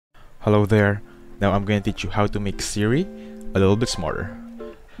Hello there. Now I'm going to teach you how to make Siri a little bit smarter.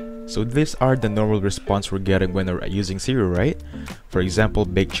 So these are the normal response we're getting when we're using Siri, right? For example,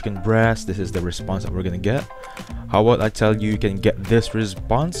 baked chicken breast, this is the response that we're gonna get. How about I tell you can get this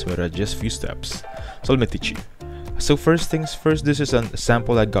response with just few steps. So let me teach you. So first things first, this is a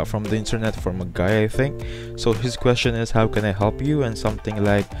sample I got from the internet from a guy, I think. So his question is, how can I help you? And something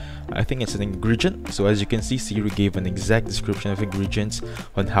like, I think it's an ingredient. So as you can see, Siri gave an exact description of ingredients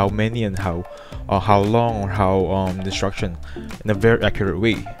on how many and how long, or how the instruction in a very accurate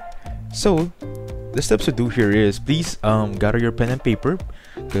way. So the steps to do here is, please gather your pen and paper,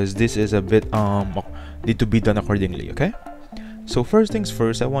 because this is a bit need to be done accordingly. Okay, so first things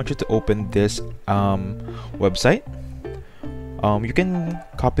first, I want you to open this website. You can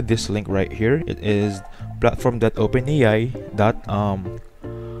copy this link right here. It is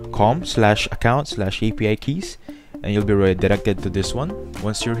platform.openai.com/account/API keys, and you'll be redirected to this one.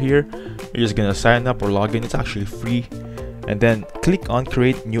 Once you're here, you're just gonna sign up or log in. It's actually free. And then click on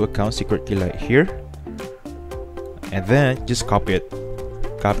create new account secret key right here, and then just copy it.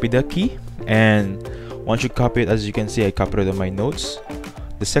 Copy the key, and once you copy it, as you can see, I copied it on my notes.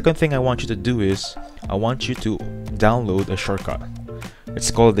 The second thing I want you to do is, I want you to download a shortcut.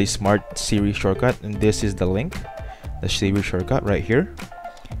 It's called the Smart Siri shortcut, and this is the link, the Siri shortcut right here.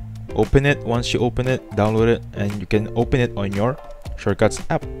 Open it. Once you open it, download it, and you can open it on your shortcuts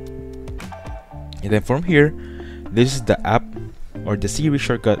app. And then from here, this is the app, or the Siri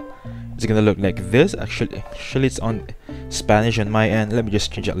shortcut. It's gonna look like this. Actually it's on Spanish on my end. Let me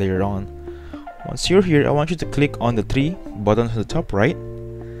just change it later on. Once you're here, I want you to click on the three buttons on the top right,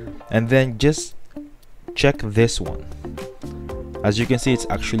 and then just check this one. As you can see, it's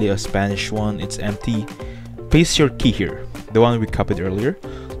actually a Spanish one. It's empty. Paste your key here, the one we copied earlier.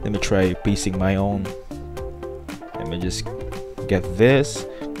 Let me try pasting my own. Let me just get this,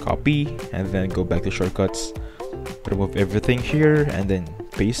 copy, and then go back to shortcuts. Remove everything here, and then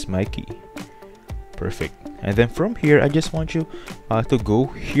paste my key. Perfect. And then from here, I just want you to go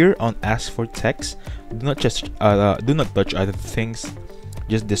here on ask for text. Do not touch other things,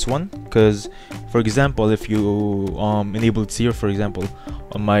 just this one. Because for example, if you enabled Siri, for example,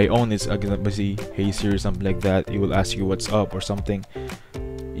 on my own it's gonna say hey Siri, something like that. It will ask you what's up or something.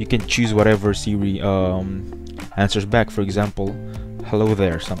 You can choose whatever Siri answers back. For example, hello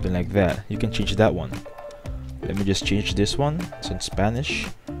there, something like that. You can change that one. Let me just change this one. It's in Spanish.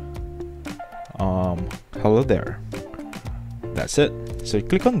 Hello there. That's it. So you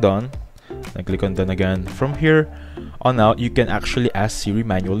click on done, and click on done again. From here on out, you can actually ask Siri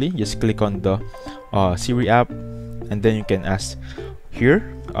manually. Just click on the Siri app, and then you can ask here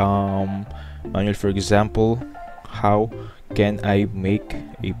manually. For example, how can I make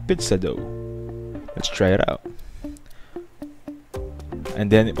a pizza dough? Let's try it out. And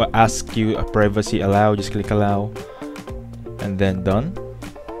then it will ask you a privacy allow. Just click allow, and then done.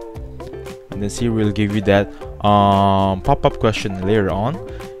 And then Siri will give you that pop-up question later on,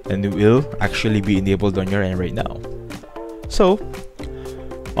 and it will actually be enabled on your end right now. So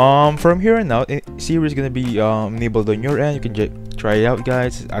from here on out, Siri is gonna be enabled on your end. You can just try it out,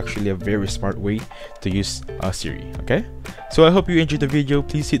 guys. It's actually a very smart way to use Siri. Okay, so I hope you enjoyed the video.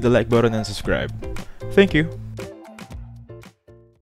 Please hit the like button and subscribe. Thank you.